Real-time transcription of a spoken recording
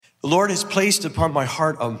The Lord has placed upon my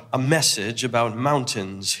heart a message about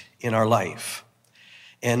mountains in our life.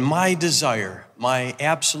 And my desire, my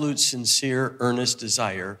absolute sincere, earnest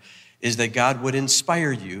desire, is that God would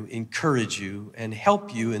inspire you, encourage you, and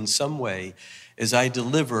help you in some way as I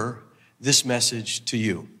deliver this message to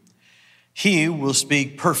you. He will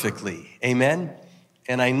speak perfectly, amen?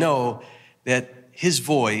 And I know that his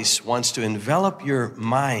voice wants to envelop your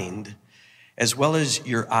mind as well as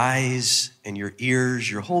your eyes and your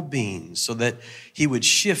ears, your whole being, so that he would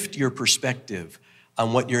shift your perspective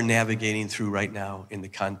on what you're navigating through right now in the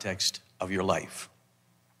context of your life.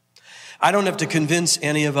 I don't have to convince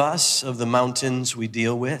any of us of the mountains we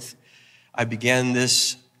deal with. I began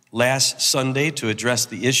this last Sunday to address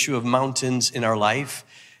the issue of mountains in our life.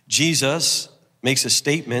 Jesus makes a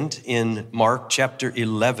statement in Mark chapter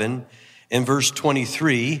 11 and verse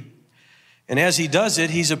 23. And as he does it,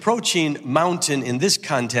 he's approaching mountain in this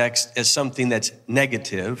context as something that's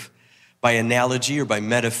negative by analogy or by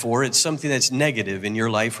metaphor. It's something that's negative in your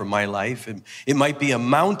life or my life. It might be a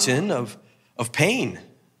mountain of pain,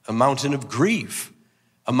 a mountain of grief,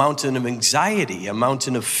 a mountain of anxiety, a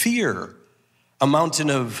mountain of fear, a mountain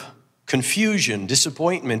of confusion,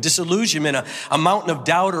 disappointment, disillusionment, a mountain of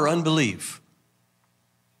doubt or unbelief.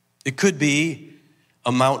 It could be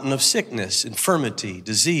a mountain of sickness, infirmity,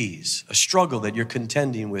 disease, a struggle that you're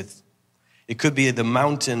contending with. It could be the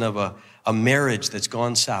mountain of a marriage that's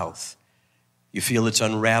gone south. You feel it's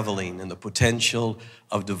unraveling and the potential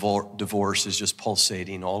of divorce is just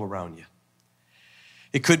pulsating all around you.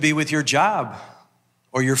 It could be with your job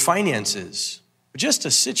or your finances, or just a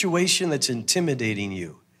situation that's intimidating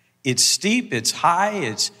you. It's steep, it's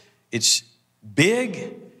high, it's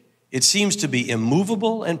big, it seems to be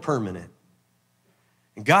immovable and permanent.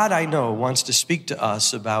 God, I know, wants to speak to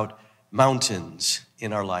us about mountains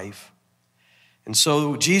in our life. And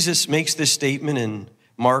so Jesus makes this statement in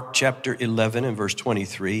Mark chapter 11 and verse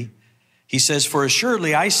 23. He says, "For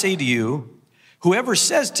assuredly I say to you, whoever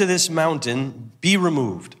says to this mountain, be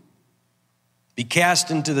removed, be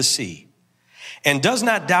cast into the sea, and does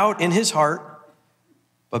not doubt in his heart,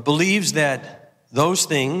 but believes that those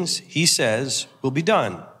things he says will be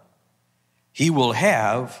done, he will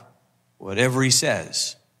have whatever he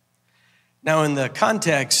says." Now, in the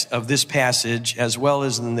context of this passage, as well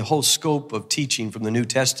as in the whole scope of teaching from the New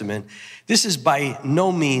Testament, this is by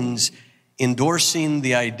no means endorsing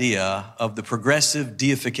the idea of the progressive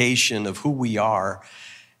deification of who we are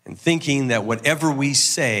and thinking that whatever we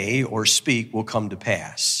say or speak will come to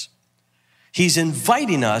pass. He's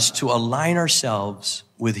inviting us to align ourselves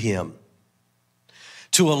with him,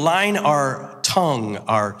 to align our tongue,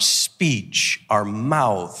 our speech, our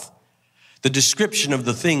mouth, the description of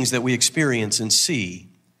the things that we experience and see,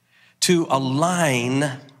 to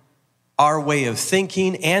align our way of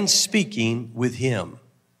thinking and speaking with him.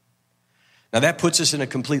 Now that puts us in a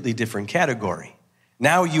completely different category.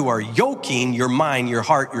 Now you are yoking your mind, your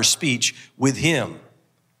heart, your speech with him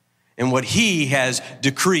and what he has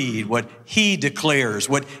decreed, what he declares,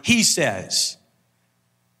 what he says.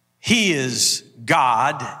 He is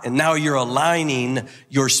God, and now you're aligning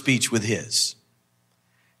your speech with his.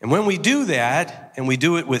 And when we do that, and we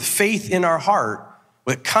do it with faith in our heart,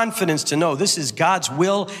 with confidence to know this is God's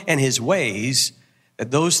will and his ways, that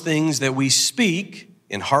those things that we speak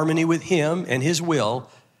in harmony with him and his will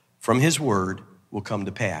from his word will come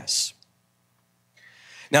to pass.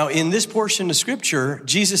 Now, in this portion of scripture,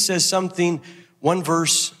 Jesus says something one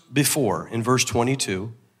verse before, in verse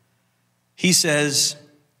 22. He says,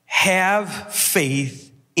 have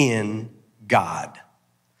faith in God.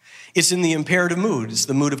 It's in the imperative mood. It's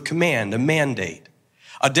the mood of command, a mandate,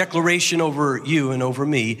 a declaration over you and over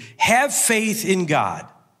me. Have faith in God.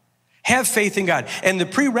 Have faith in God. And the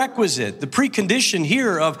prerequisite, the precondition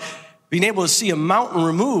here of being able to see a mountain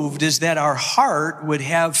removed is that our heart would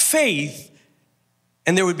have faith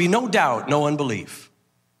and there would be no doubt, no unbelief.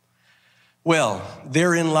 Well,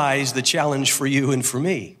 therein lies the challenge for you and for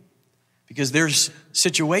me, because there's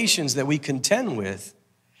situations that we contend with.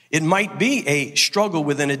 It might be a struggle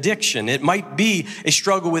with an addiction. It might be a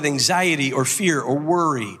struggle with anxiety or fear or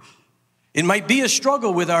worry. It might be a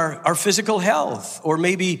struggle with our physical health, or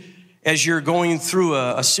maybe as you're going through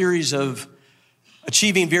a series of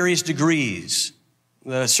achieving various degrees,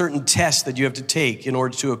 certain tests that you have to take in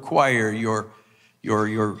order to acquire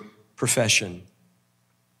your profession.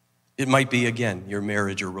 It might be, again, your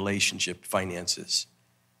marriage or relationship, finances.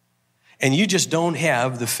 And you just don't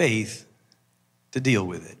have the faith to deal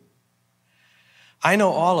with it. I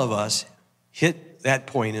know all of us hit that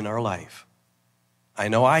point in our life. I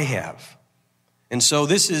know I have. And so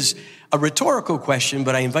this is a rhetorical question,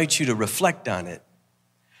 but I invite you to reflect on it.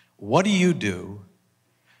 What do you do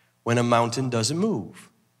when a mountain doesn't move?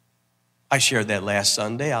 I shared that last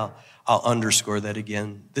Sunday. I'll underscore that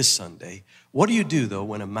again this Sunday. What do you do, though,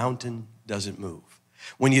 when a mountain doesn't move?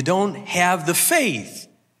 When you don't have the faith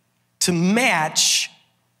to match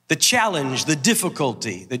the challenge, the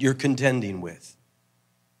difficulty that you're contending with.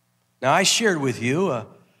 Now, I shared with you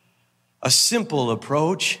a simple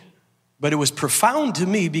approach, but it was profound to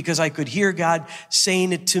me because I could hear God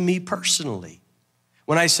saying it to me personally.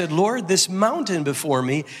 When I said, Lord, this mountain before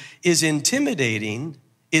me is intimidating.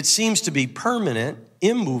 It seems to be permanent,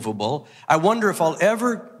 immovable. I wonder if I'll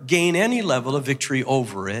ever gain any level of victory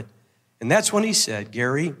over it. And that's when he said,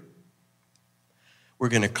 Gary, we're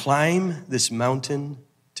going to climb this mountain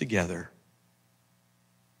together.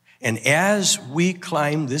 And as we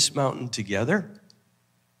climb this mountain together,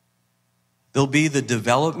 there'll be the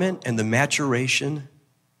development and the maturation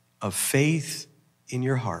of faith in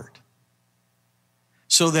your heart,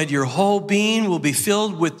 so that your whole being will be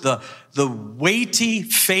filled with the weighty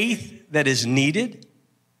faith that is needed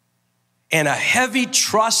and a heavy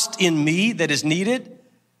trust in me that is needed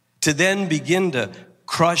to then begin to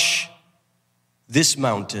crush this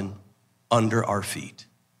mountain under our feet.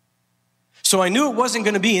 So I knew it wasn't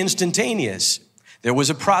going to be instantaneous. There was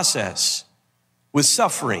a process with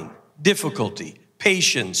suffering, difficulty,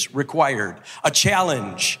 patience required, a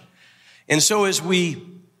challenge. And so as we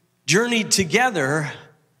journeyed together,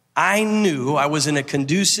 I knew I was in a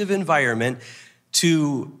conducive environment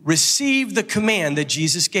to receive the command that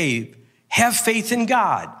Jesus gave. Have faith in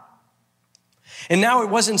God. And now it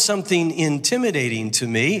wasn't something intimidating to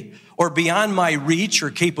me or beyond my reach or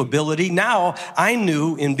capability. Now I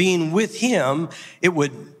knew in being with him, it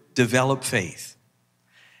would develop faith.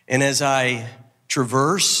 And as I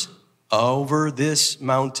traverse over this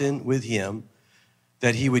mountain with him,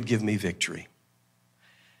 that he would give me victory.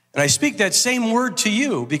 And I speak that same word to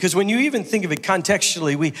you because when you even think of it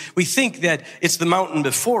contextually, we think that it's the mountain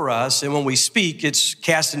before us, and when we speak, it's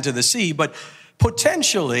cast into the sea. But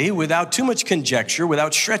potentially, without too much conjecture,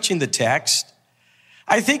 without stretching the text,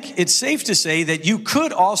 I think it's safe to say that you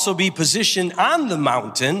could also be positioned on the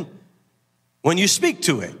mountain when you speak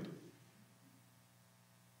to it.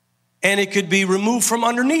 And it could be removed from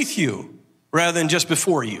underneath you rather than just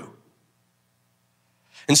before you.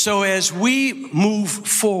 And so as we move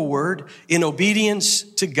forward in obedience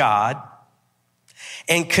to God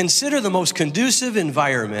and consider the most conducive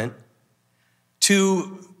environment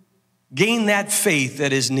to gain that faith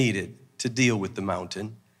that is needed to deal with the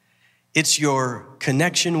mountain, it's your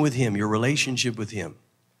connection with him, your relationship with him.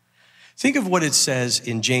 Think of what it says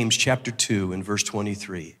in James chapter 2 and verse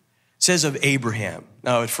 23. It says of Abraham.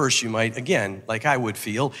 Now, at first you might, again, like I would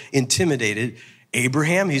feel, intimidated.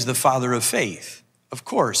 Abraham, he's the father of faith. Of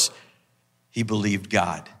course, he believed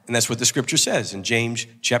God. And that's what the scripture says in James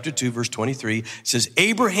chapter 2, verse 23. It says,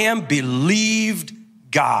 Abraham believed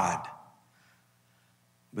God.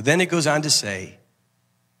 But then it goes on to say,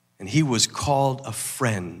 and he was called a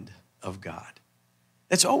friend of God.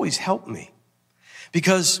 That's always helped me.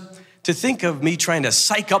 Because to think of me trying to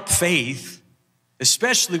psych up faith,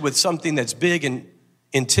 especially with something that's big and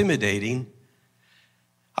intimidating,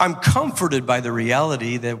 I'm comforted by the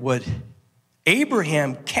reality that what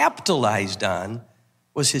Abraham capitalized on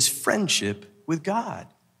was his friendship with God.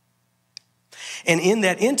 And in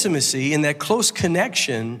that intimacy, in that close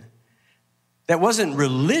connection, that wasn't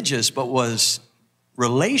religious, but was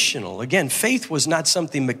relational. Again, faith was not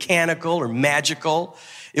something mechanical or magical.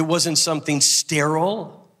 It wasn't something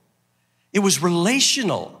sterile. It was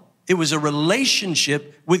relational. It was a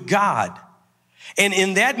relationship with God. And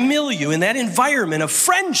in that milieu, in that environment of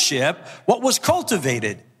friendship, what was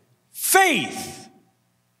cultivated? Faith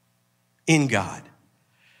in God.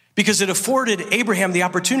 Because it afforded Abraham the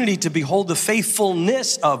opportunity to behold the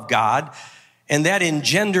faithfulness of God, and that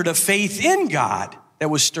engendered a faith in God that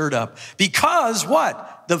was stirred up. Because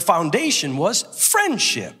what? The foundation was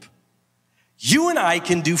friendship. You and I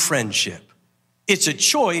can do friendship. It's a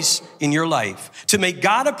choice in your life to make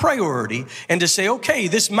God a priority and to say, okay,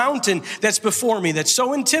 this mountain that's before me that's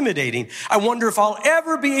so intimidating, I wonder if I'll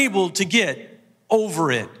ever be able to get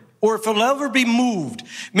over it, or if it'll ever be moved.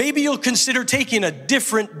 Maybe you'll consider taking a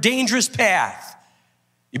different, dangerous path.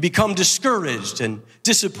 You become discouraged and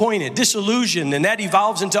disappointed, disillusioned, and that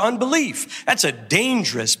evolves into unbelief. That's a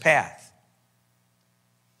dangerous path.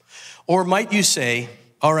 Or might you say,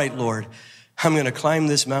 all right, Lord, I'm going to climb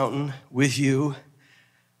this mountain with you.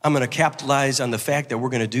 I'm going to capitalize on the fact that we're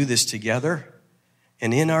going to do this together.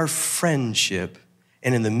 And in our friendship,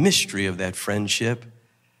 and in the mystery of that friendship,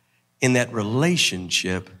 in that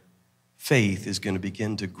relationship, faith is going to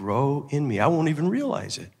begin to grow in me. I won't even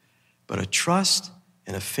realize it, but a trust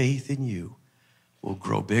and a faith in you. will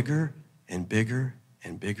grow bigger and bigger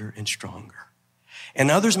and bigger and stronger.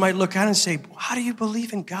 And others might look out and say, how do you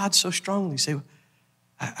believe in God so strongly? You say,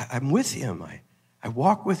 I'm with him. I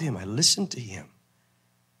walk with him. I listen to him.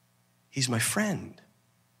 He's my friend.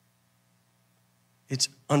 It's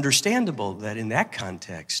understandable that in that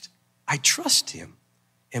context, I trust him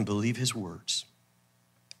and believe his words.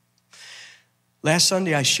 Last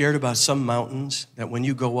Sunday, I shared about some mountains that when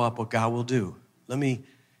you go up, what God will do. Let me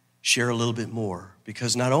share a little bit more,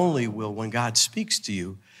 because not only will, when God speaks to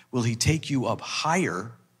you, will he take you up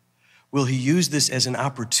higher, will he use this as an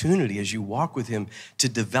opportunity as you walk with him to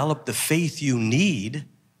develop the faith you need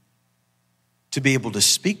to be able to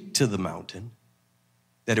speak to the mountain,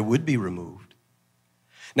 that it would be removed.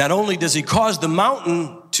 Not only does he cause the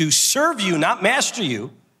mountain to serve you, not master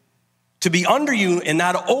you, to be under you and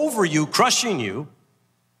not over you, crushing you,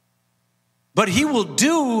 but he will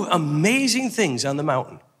do amazing things on the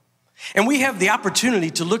mountain. And we have the opportunity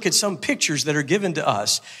to look at some pictures that are given to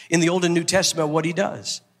us in the Old and New Testament, what he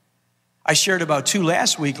does. I shared about 2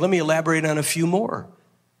 last week. Let me elaborate on a few more.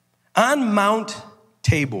 On Mount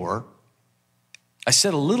Tabor, I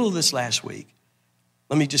said a little of this last week.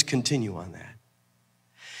 Let me just continue on that.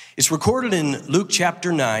 It's recorded in Luke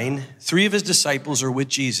chapter 9. 3 of his disciples are with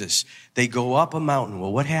Jesus. They go up a mountain.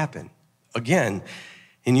 Well, what happened? Again,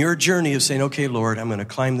 in your journey of saying, okay, Lord, I'm going to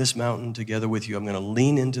climb this mountain together with you. I'm going to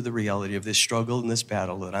lean into the reality of this struggle and this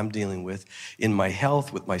battle that I'm dealing with in my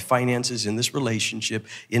health, with my finances, in this relationship,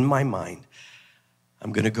 in my mind.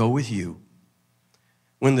 I'm going to go with you.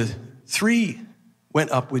 When the 3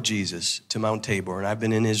 went up with Jesus to Mount Tabor, and I've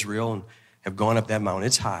been in Israel and have gone up that mountain.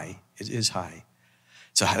 It's high. It is high.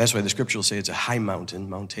 That's why the scripture will say it's a high mountain,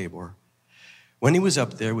 Mount Tabor. When he was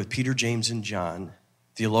up there with Peter, James, and John,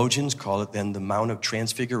 theologians call it then the Mount of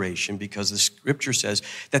Transfiguration, because the scripture says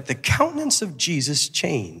that the countenance of Jesus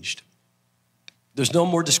changed. There's no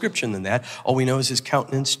more description than that. All we know is his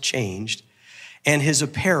countenance changed, and his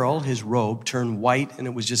apparel, his robe, turned white, and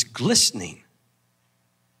it was just glistening.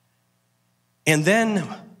 And then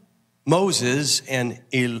Moses and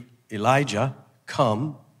Elijah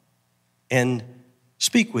come and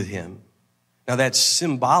speak with him. Now that's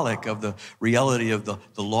symbolic of the reality of the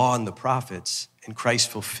law and the prophets and Christ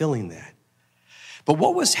fulfilling that. But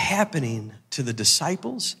what was happening to the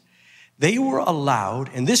disciples? They were allowed,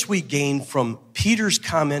 and this we gain from Peter's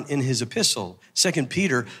comment in his epistle, 2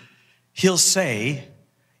 Peter, he'll say,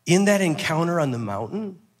 in that encounter on the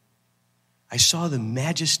mountain, I saw the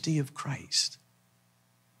majesty of Christ.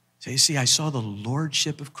 So you see, I saw the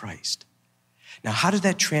lordship of Christ. Now, how did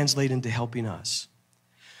that translate into helping us?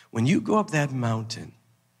 When you go up that mountain,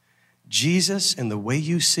 Jesus and the way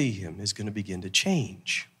you see him is going to begin to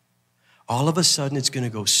change. All of a sudden, it's going to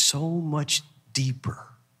go so much deeper.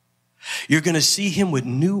 You're going to see him with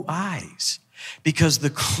new eyes, because the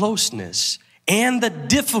closeness and the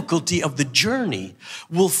difficulty of the journey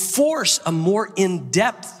will force a more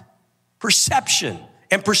in-depth perception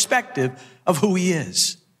and perspective of who he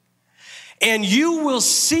is. And you will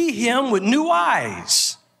see him with new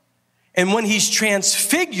eyes. And when he's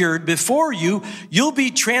transfigured before you, you'll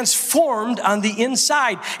be transformed on the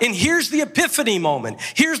inside. And here's the epiphany moment.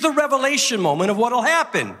 Here's the revelation moment of what will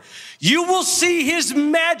happen. You will see his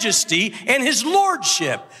majesty and his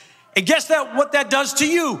lordship. And guess what that does to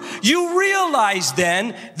you? You realize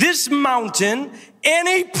then this mountain,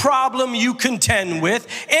 any problem you contend with,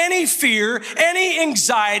 any fear, any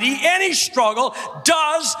anxiety, any struggle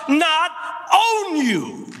does not own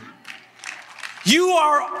you. You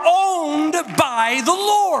are owned by the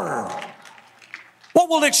Lord. What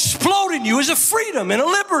will explode in you is a freedom and a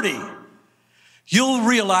liberty. You'll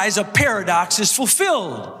realize a paradox is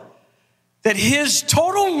fulfilled, that his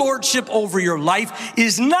total lordship over your life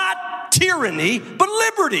is not tyranny, but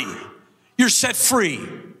liberty. You're set free.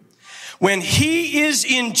 When he is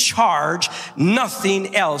in charge,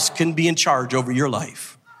 nothing else can be in charge over your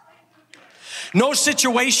life. No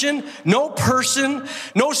situation, no person,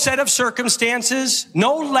 no set of circumstances,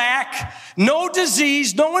 no lack, no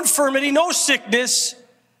disease, no infirmity, no sickness,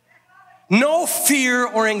 no fear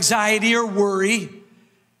or anxiety or worry.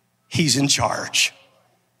 He's in charge.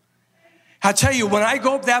 I tell you, when I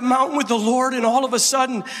go up that mountain with the Lord and all of a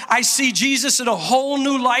sudden I see Jesus in a whole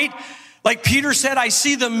new light, like Peter said, I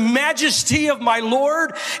see the majesty of my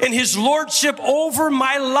Lord and his lordship over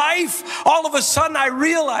my life. All of a sudden I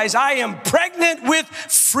realize I am pregnant with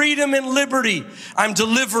freedom and liberty. I'm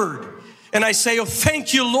delivered. And I say, oh,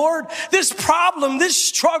 thank you, Lord. This problem, this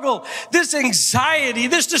struggle, this anxiety,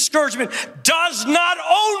 this discouragement does not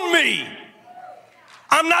own me.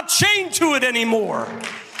 I'm not chained to it anymore.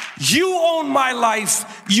 You own my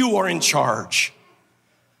life. You are in charge.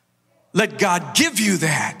 let God give you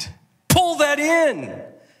that. Pull that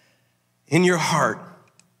in your heart.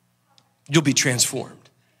 You'll be transformed.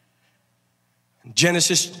 In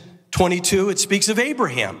Genesis 22, it speaks of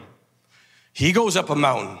Abraham. He goes up a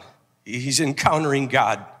mountain. He's encountering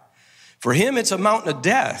God. For him, it's a mountain of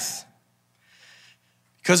death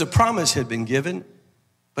because a promise had been given,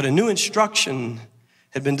 but a new instruction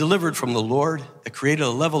had been delivered from the Lord that created a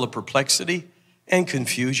level of perplexity and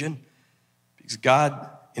confusion because God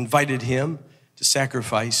invited him to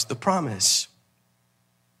sacrifice the promise.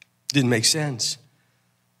 Didn't make sense.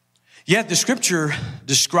 Yet the scripture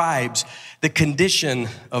describes the condition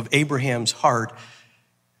of Abraham's heart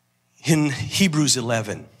in Hebrews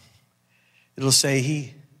 11. It'll say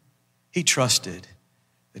he trusted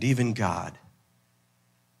that even God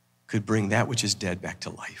could bring that which is dead back to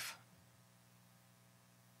life.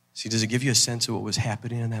 See, does it give you a sense of what was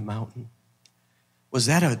happening on that mountain? Was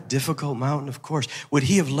that a difficult mountain? Of course. Would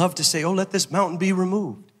he have loved to say, oh, let this mountain be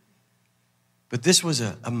removed? But this was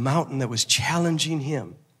a mountain that was challenging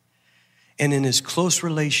him. And in his close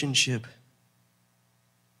relationship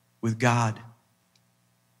with God,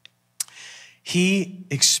 he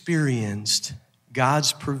experienced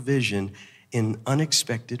God's provision in an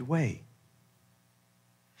unexpected way.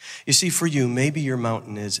 You see, for you, maybe your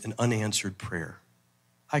mountain is an unanswered prayer.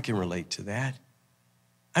 I can relate to that.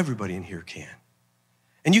 Everybody in here can.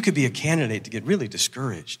 And you could be a candidate to get really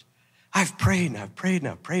discouraged. I've prayed and I've prayed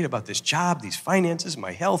and I've prayed about this job, these finances,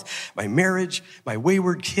 my health, my marriage, my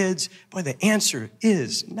wayward kids. Boy, the answer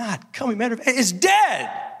is not coming. Matter of fact, it's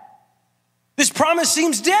dead. This promise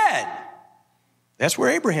seems dead. That's where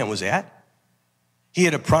Abraham was at. He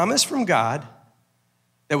had a promise from God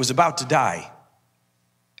that was about to die.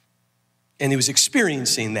 And he was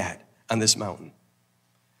experiencing that on this mountain.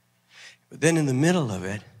 But then in the middle of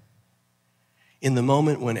it, in the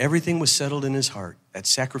moment when everything was settled in his heart, that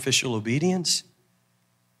sacrificial obedience,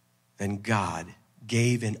 then God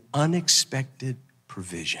gave an unexpected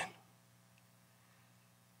provision.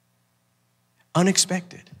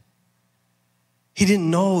 Unexpected. He didn't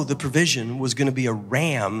know the provision was going to be a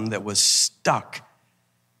ram that was stuck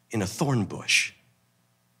in a thorn bush.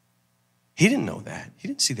 He didn't know that. He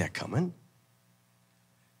didn't see that coming.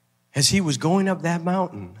 As he was going up that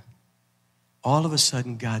mountain, all of a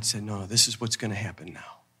sudden God said, no, this is what's going to happen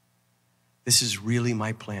now. This is really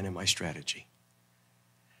my plan and my strategy.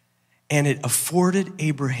 And it afforded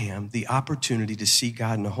Abraham the opportunity to see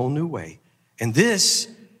God in a whole new way. And this,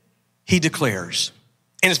 he declares.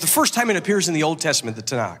 And it's the first time it appears in the Old Testament, the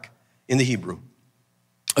Tanakh, in the Hebrew.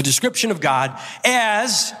 A description of God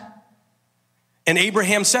as, and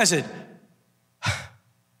Abraham says it,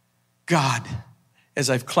 God, as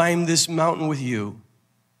I've climbed this mountain with you,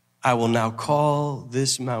 I will now call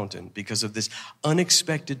this mountain because of this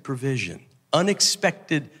unexpected provision.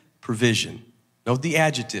 Unexpected provision. Note the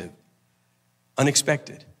adjective.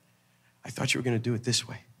 Unexpected. I thought you were going to do it this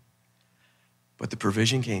way. But the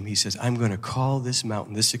provision came. He says, I'm going to call this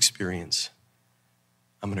mountain, this experience,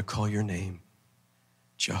 I'm going to call your name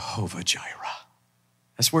Jehovah Jireh.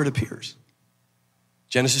 That's where it appears.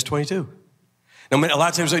 Genesis 22. Now, a lot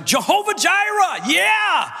of times, like, Jehovah Jireh,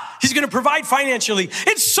 yeah, he's going to provide financially.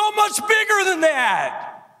 It's so much bigger than that.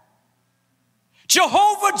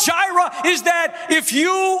 Jehovah Jireh is that if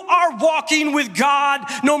you are walking with God,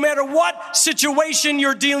 no matter what situation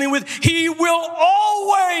you're dealing with, he will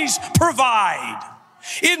always provide.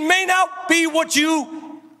 It may not be what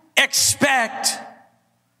you expect,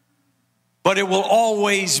 but it will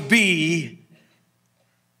always be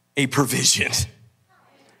a provision.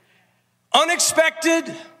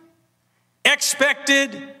 Unexpected,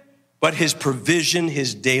 expected, but his provision,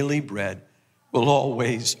 his daily bread will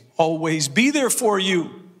always be there for you.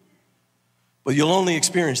 But you'll only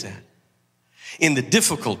experience that in the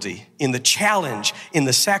difficulty, in the challenge, in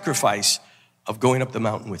the sacrifice of going up the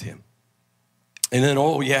mountain with him. And then,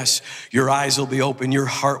 oh yes, your eyes will be open, your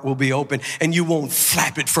heart will be open, and you won't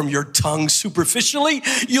flap it from your tongue superficially.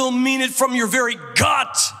 You'll mean it from your very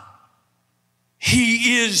gut.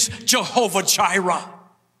 He is Jehovah Jireh.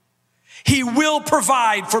 He will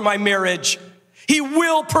provide for my marriage. He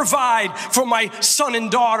will provide for my son and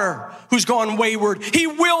daughter who's gone wayward. He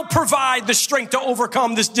will provide the strength to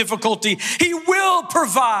overcome this difficulty. He will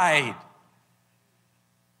provide.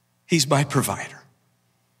 He's my provider.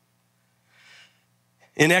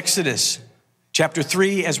 In Exodus chapter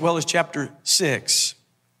 3 as well as chapter 6,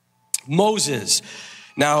 Moses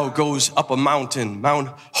now goes up a mountain, Mount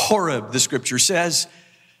Horeb, the scripture says,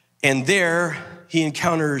 and there he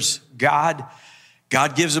encounters God.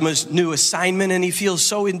 God gives him a new assignment and he feels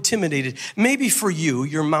so intimidated. Maybe for you,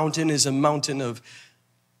 your mountain is a mountain of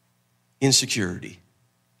insecurity.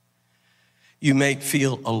 you may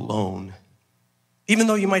feel alone. Even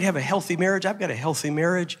though you might have a healthy marriage, I've got a healthy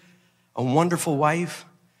marriage, a wonderful wife,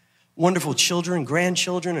 wonderful children,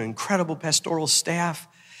 grandchildren, an incredible pastoral staff.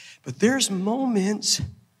 But there's moments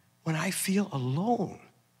when I feel alone,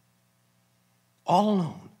 all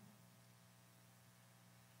alone.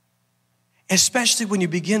 Especially when you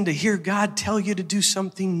begin to hear God tell you to do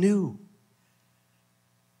something new.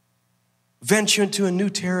 Venture into a new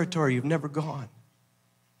territory you've never gone.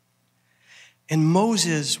 And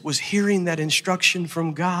Moses was hearing that instruction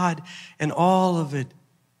from God, and all of it,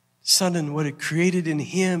 sudden, what it created in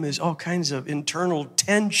him is all kinds of internal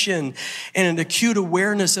tension and an acute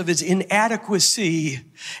awareness of his inadequacy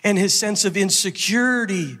and his sense of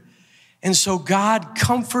insecurity. And so God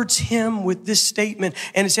comforts him with this statement,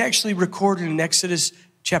 and it's actually recorded in Exodus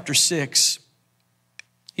chapter 6.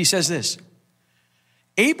 He says this,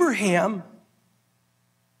 Abraham,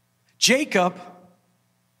 Jacob,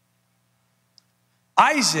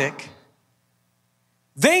 Isaac,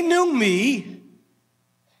 they knew me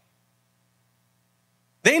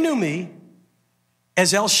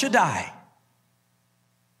as El Shaddai.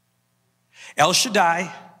 El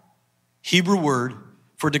Shaddai, Hebrew word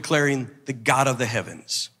for declaring the God of the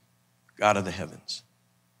heavens. God of the heavens.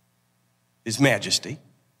 His majesty.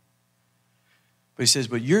 But he says,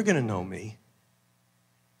 but you're going to know me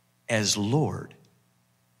as Lord.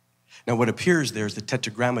 Now, what appears there is the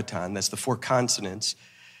tetragrammaton. That's the 4 consonants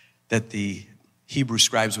that the Hebrew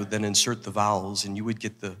scribes would then insert the vowels, and you would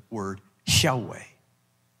get the word Yahweh.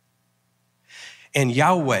 And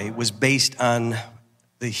Yahweh was based on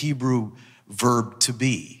the Hebrew verb to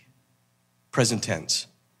be, present tense.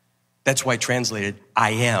 That's why translated, I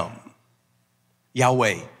am.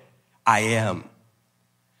 Yahweh, I am.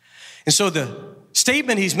 And so the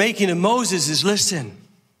statement he's making to Moses is, listen,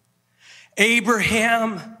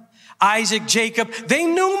 Abraham, Isaac, Jacob, they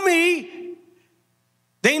knew me.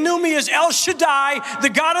 They knew me as El Shaddai, the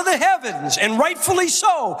God of the heavens, and rightfully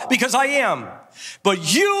so, because I am.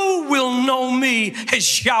 But you will know me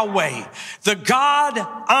as Yahweh, the God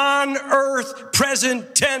on earth,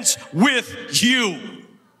 present tense with you.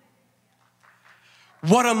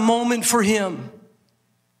 What a moment for him.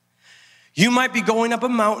 You might be going up a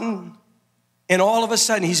mountain, and all of a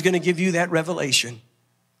sudden he's going to give you that revelation.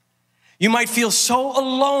 You might feel so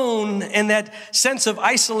alone, and that sense of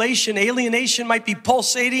isolation, alienation might be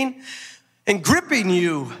pulsating and gripping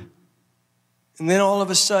you. And then all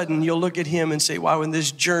of a sudden, you'll look at him and say, wow, in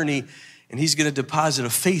this journey, and he's going to deposit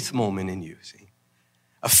a faith moment in you, see?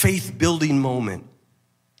 A faith-building moment.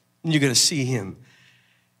 And you're going to see him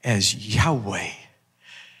as Yahweh.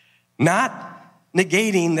 Not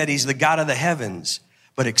negating that he's the God of the heavens,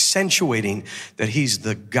 but accentuating that he's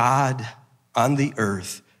the God on the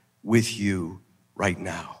earth with you right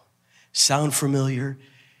now. Sound familiar?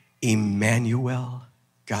 Emmanuel,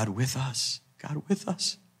 God with us. God with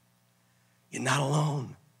us. You're not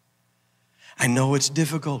alone. I know it's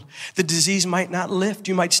difficult. The disease might not lift.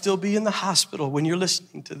 You might still be in the hospital when you're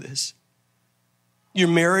listening to this. Your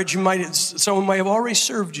marriage, someone might have already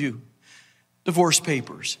served you divorce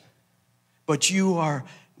papers. But you are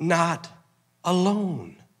not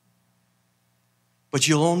alone. But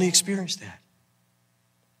you'll only experience that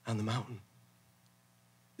on the mountain.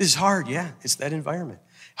 This is hard, yeah, it's that environment.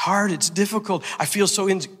 Hard, it's difficult. I feel so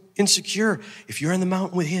insecure. If you're on the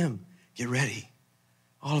mountain with him, get ready.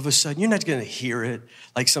 All of a sudden, you're not going to hear it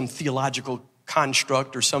like some theological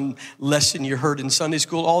construct or some lesson you heard in Sunday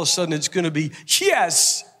school. All of a sudden, it's going to be,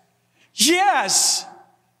 yes, yes.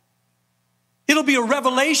 It'll be a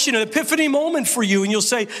revelation, an epiphany moment for you, and you'll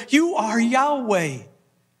say, you are Yahweh,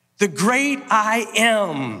 the great I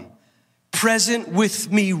am, present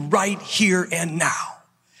with me right here and now,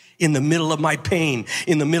 in the middle of my pain,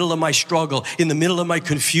 in the middle of my struggle, in the middle of my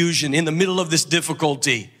confusion, in the middle of this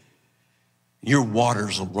difficulty. Your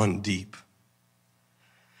waters will run deep.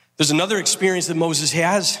 There's another experience that Moses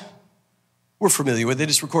has. We're familiar with it.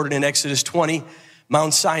 It's recorded in Exodus 20,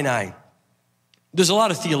 Mount Sinai. There's a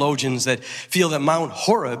lot of theologians that feel that Mount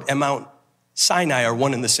Horeb and Mount Sinai are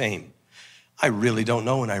one and the same. I really don't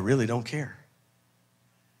know, and I really don't care.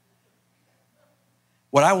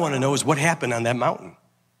 What I want to know is what happened on that mountain.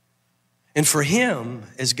 And for him,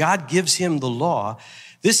 as God gives him the law,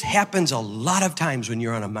 this happens a lot of times when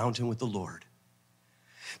you're on a mountain with the Lord.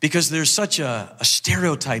 Because there's such a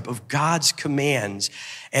stereotype of God's commands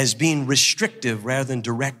as being restrictive rather than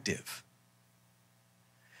directive.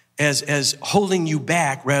 As holding you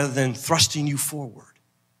back rather than thrusting you forward.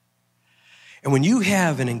 And when you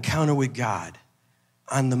have an encounter with God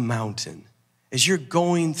on the mountain, as you're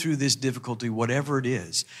going through this difficulty, whatever it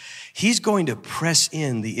is, he's going to press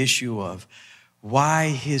in the issue of why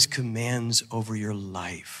his commands over your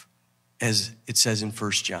life, as it says in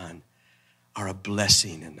 1 John, are a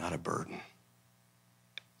blessing and not a burden.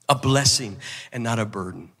 A blessing and not a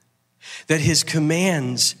burden. That his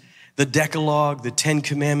commands, the Decalogue, the 10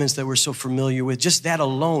 Commandments that we're so familiar with, just that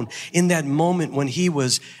alone, in that moment when he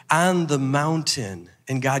was on the mountain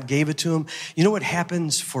and God gave it to him, you know what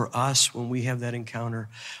happens for us when we have that encounter?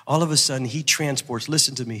 All of a sudden he transports,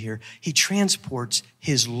 listen to me here, he transports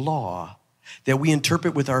his law that we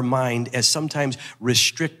interpret with our mind as sometimes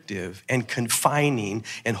restrictive and confining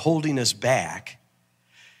and holding us back.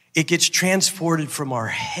 It gets transported from our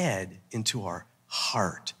head into our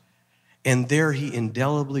heart. And there he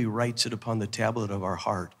indelibly writes it upon the tablet of our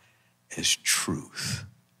heart as truth.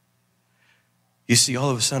 You see, all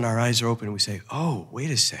of a sudden our eyes are open and we say, oh,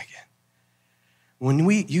 wait a second. When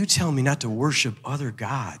you tell me not to worship other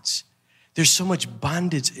gods, there's so much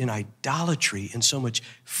bondage in idolatry and so much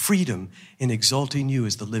freedom in exalting you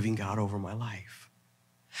as the living God over my life.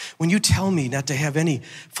 When you tell me not to have any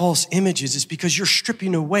false images, it's because you're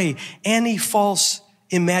stripping away any false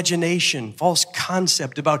imagination, false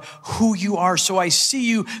concept about who you are. So I see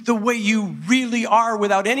you the way you really are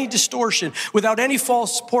without any distortion, without any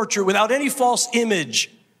false portrait, without any false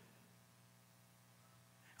image.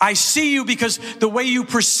 I see you because the way you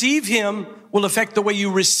perceive him will affect the way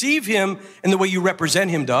you receive him and the way you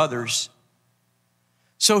represent him to others.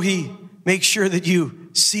 So he makes sure that you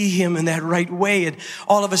see him in that right way. And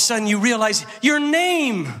all of a sudden you realize your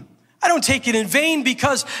name, I don't take it in vain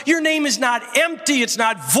because your name is not empty. It's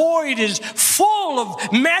not void. It is full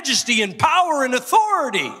of majesty and power and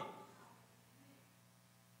authority.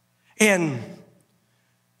 And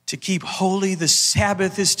to keep holy the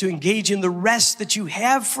Sabbath is to engage in the rest that you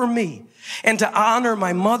have for me. And to honor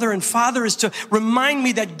my mother and father is to remind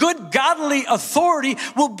me that good godly authority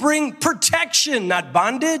will bring protection, not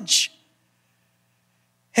bondage.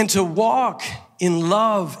 And to walk in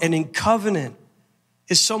love and in covenant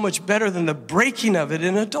is so much better than the breaking of it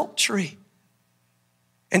in adultery.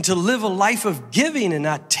 And to live a life of giving and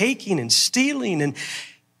not taking and stealing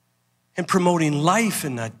and promoting life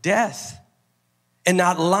and not death. And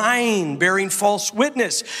not lying, bearing false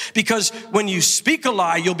witness. Because when you speak a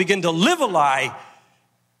lie, you'll begin to live a lie.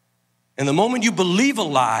 And the moment you believe a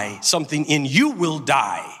lie, something in you will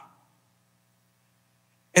die.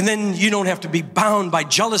 And then you don't have to be bound by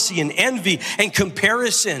jealousy and envy and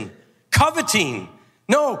comparison, coveting.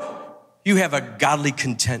 No, you have a godly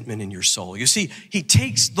contentment in your soul. You see, he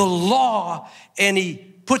takes the law and he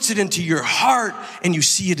puts it into your heart and you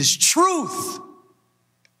see it as truth.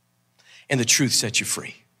 And the truth sets you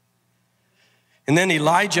free. And then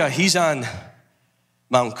Elijah, he's on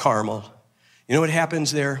Mount Carmel. You know what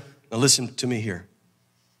happens there? Now listen to me here.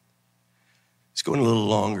 It's going a little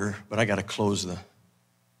longer, but I got to close the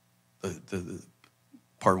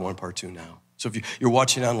part one, part two now. So if you're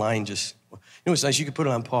watching online, just, you know what's nice? You could put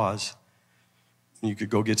it on pause. And you could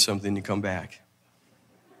go get something and come back.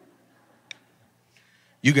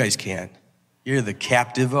 You guys can't. You're the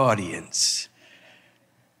captive audience.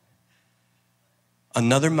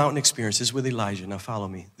 Another mountain experience is with Elijah. Now follow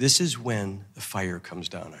me. This is when the fire comes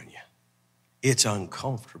down on you. It's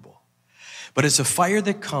uncomfortable. But it's a fire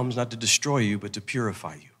that comes not to destroy you, but to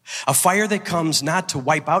purify you. A fire that comes not to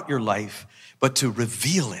wipe out your life, but to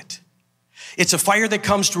reveal it. It's a fire that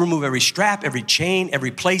comes to remove every strap, every chain,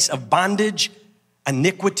 every place of bondage,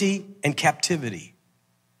 iniquity, and captivity.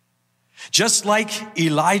 Just like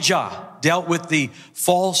Elijah dealt with the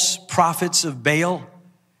false prophets of Baal,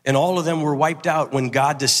 and all of them were wiped out when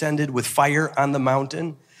God descended with fire on the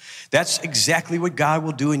mountain. That's exactly what God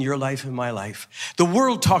will do in your life and my life. The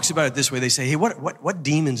world talks about it this way. They say, hey, what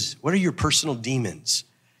demons, what are your personal demons?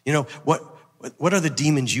 You know, what are the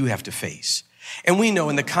demons you have to face? And we know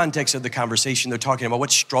in the context of the conversation, they're talking about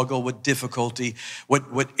what struggle, what difficulty,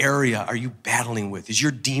 what area are you battling with? Is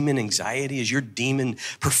your demon anxiety? Is your demon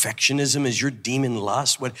perfectionism? Is your demon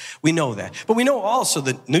lust? We know that. But we know also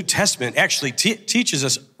the New Testament actually teaches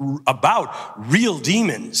us about real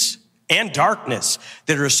demons and darkness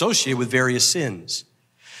that are associated with various sins.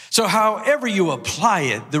 So however you apply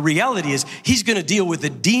it, the reality is he's going to deal with the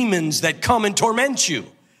demons that come and torment you.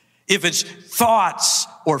 If it's thoughts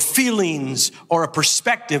or feelings or a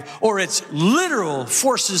perspective or it's literal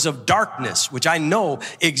forces of darkness, which I know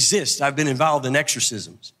exist. I've been involved in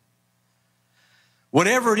exorcisms.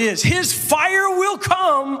 Whatever it is, his fire will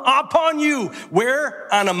come upon you.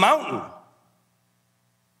 Where? On a mountain.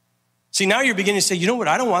 See, now you're beginning to say, you know what?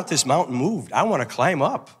 I don't want this mountain moved. I want to climb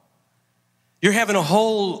up. You're having a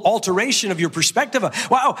whole alteration of your perspective.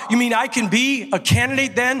 Wow, you mean I can be a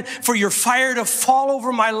candidate then for your fire to fall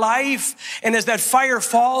over my life? And as that fire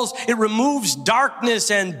falls, it removes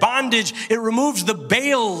darkness and bondage. It removes the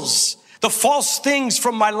bales, the false things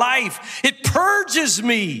from my life. It purges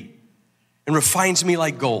me and refines me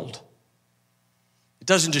like gold. It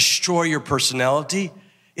doesn't destroy your personality.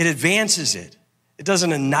 It advances it. It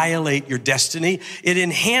doesn't annihilate your destiny. It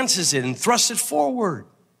enhances it and thrusts it forward.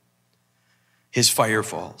 His fire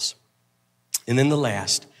falls. And then the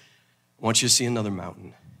last, I want you to see another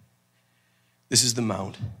mountain. This is the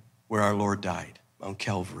mount where our Lord died, Mount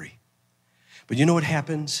Calvary. But you know what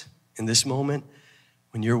happens in this moment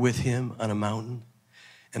when you're with him on a mountain?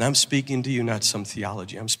 And I'm speaking to you, not some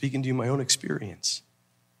theology. I'm speaking to you my own experience.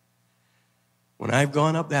 When I've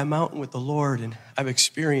gone up that mountain with the Lord and I've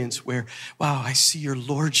experienced where, wow, I see your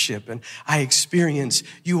lordship and I experience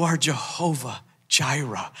you are Jehovah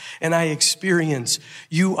Jireh. And I experience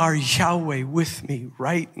you are Yahweh with me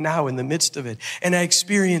right now in the midst of it. And I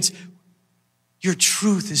experience your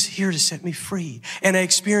truth is here to set me free. And I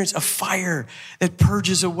experience a fire that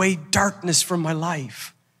purges away darkness from my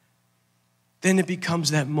life. Then it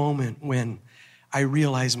becomes that moment when I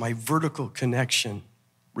realize my vertical connection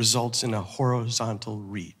results in a horizontal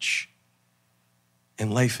reach.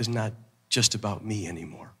 And life is not just about me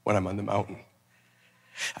anymore when I'm on the mountain.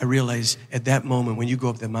 I realize at that moment when you go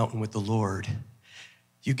up that mountain with the Lord,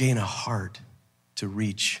 you gain a heart to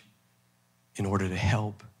reach in order to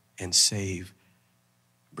help and save,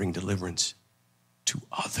 bring deliverance to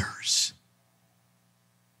others.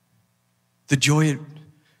 The joy it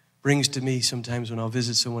brings to me sometimes when I'll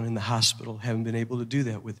visit someone in the hospital, haven't been able to do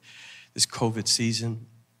that with this COVID season.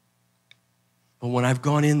 But when I've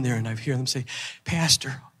gone in there and I've heard them say,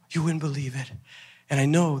 Pastor, you wouldn't believe it. And I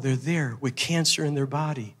know they're there with cancer in their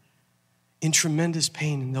body, in tremendous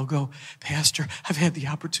pain. And they'll go, Pastor, I've had the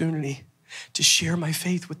opportunity to share my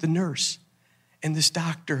faith with the nurse and this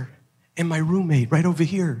doctor and my roommate right over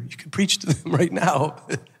here. You can preach to them right now.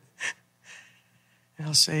 And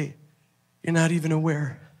I'll say, you're not even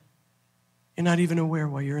aware. You're not even aware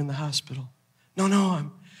while you're in the hospital.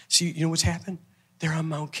 No, see, you know what's happened? They're on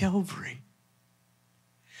Mount Calvary.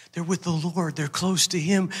 They're with the Lord. They're close to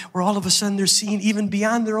him, where all of a sudden they're seeing even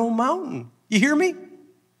beyond their own mountain. You hear me?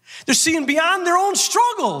 They're seeing beyond their own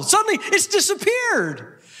struggle. Suddenly it's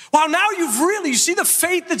disappeared. Wow, now you see the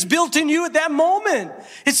faith that's built in you at that moment.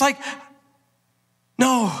 It's like,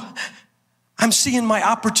 no, I'm seeing my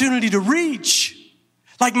opportunity to reach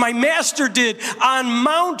like my master did on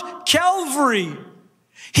Mount Calvary.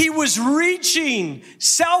 He was reaching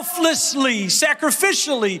selflessly,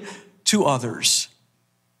 sacrificially to others.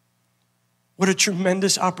 What a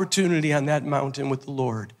tremendous opportunity on that mountain with the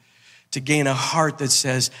Lord to gain a heart that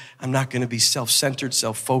says, I'm not going to be self-centered,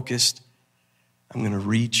 self-focused. I'm going to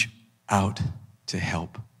reach out to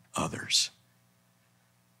help others.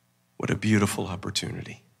 What a beautiful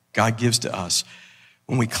opportunity God gives to us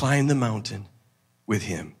when we climb the mountain with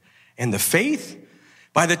him. And the faith,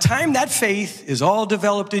 by the time that faith is all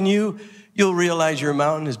developed in you, you'll realize your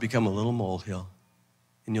mountain has become a little molehill.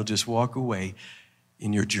 And you'll just walk away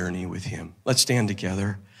in your journey with him. Let's stand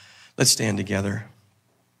together. Let's stand together.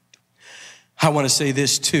 I want to say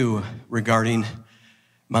this too regarding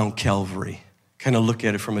Mount Calvary. Kind of look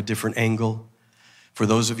at it from a different angle. For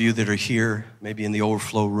those of you that are here, maybe in the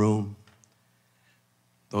overflow room,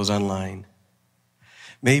 those online,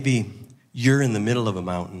 maybe you're in the middle of a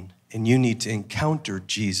mountain and you need to encounter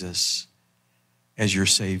Jesus as your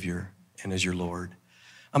Savior and as your Lord.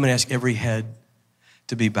 I'm going to ask every head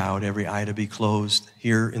to be bowed, every eye to be closed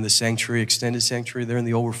here in the sanctuary, extended sanctuary, there in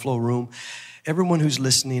the overflow room. Everyone who's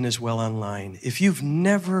listening as well online, if you've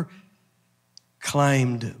never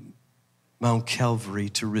climbed Mount Calvary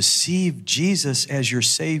to receive Jesus as your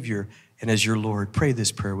Savior and as your Lord, pray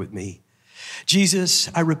this prayer with me. Jesus,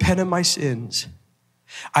 I repent of my sins.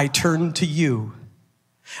 I turn to you.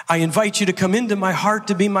 I invite you to come into my heart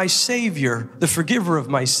to be my Savior, the forgiver of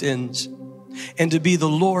my sins, and to be the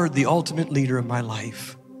Lord, the ultimate leader of my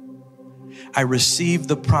life. I receive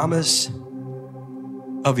the promise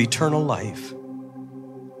of eternal life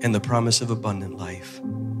and the promise of abundant life.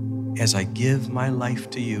 As I give my life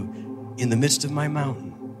to you in the midst of my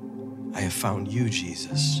mountain, I have found you,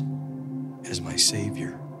 Jesus, as my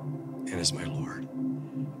Savior and as my Lord.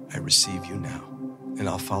 I receive you now, and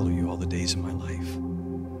I'll follow you all the days of my life.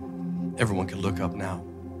 Everyone can look up now.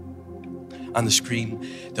 On the screen,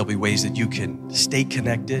 there'll be ways that you can stay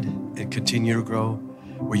connected and continue to grow,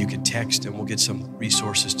 where you can text and we'll get some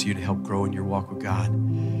resources to you to help grow in your walk with God.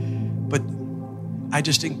 But I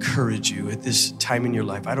just encourage you at this time in your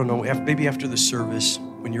life, I don't know, maybe after the service,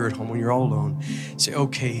 when you're at home, when you're all alone, say,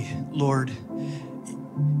 okay, Lord,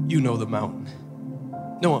 you know the mountain.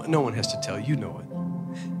 No one has to tell you, you know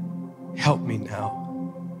it. Help me now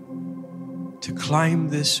to climb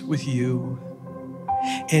this with you.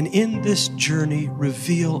 And in this journey,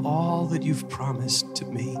 reveal all that you've promised to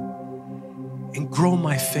me and grow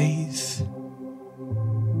my faith,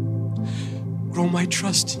 grow my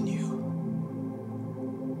trust in you.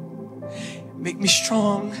 Make me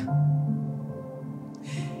strong.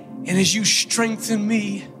 And as you strengthen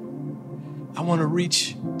me, I want to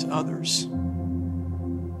reach to others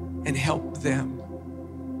and help them.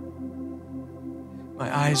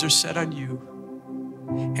 My eyes are set on you.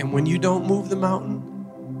 And when you don't move the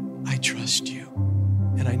mountain, I trust you.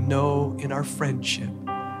 And I know in our friendship,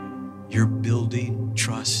 you're building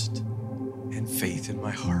trust and faith in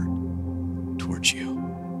my heart towards you.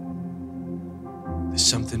 There's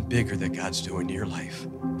something bigger that God's doing in your life,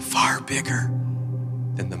 far bigger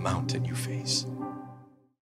than the mountain you face.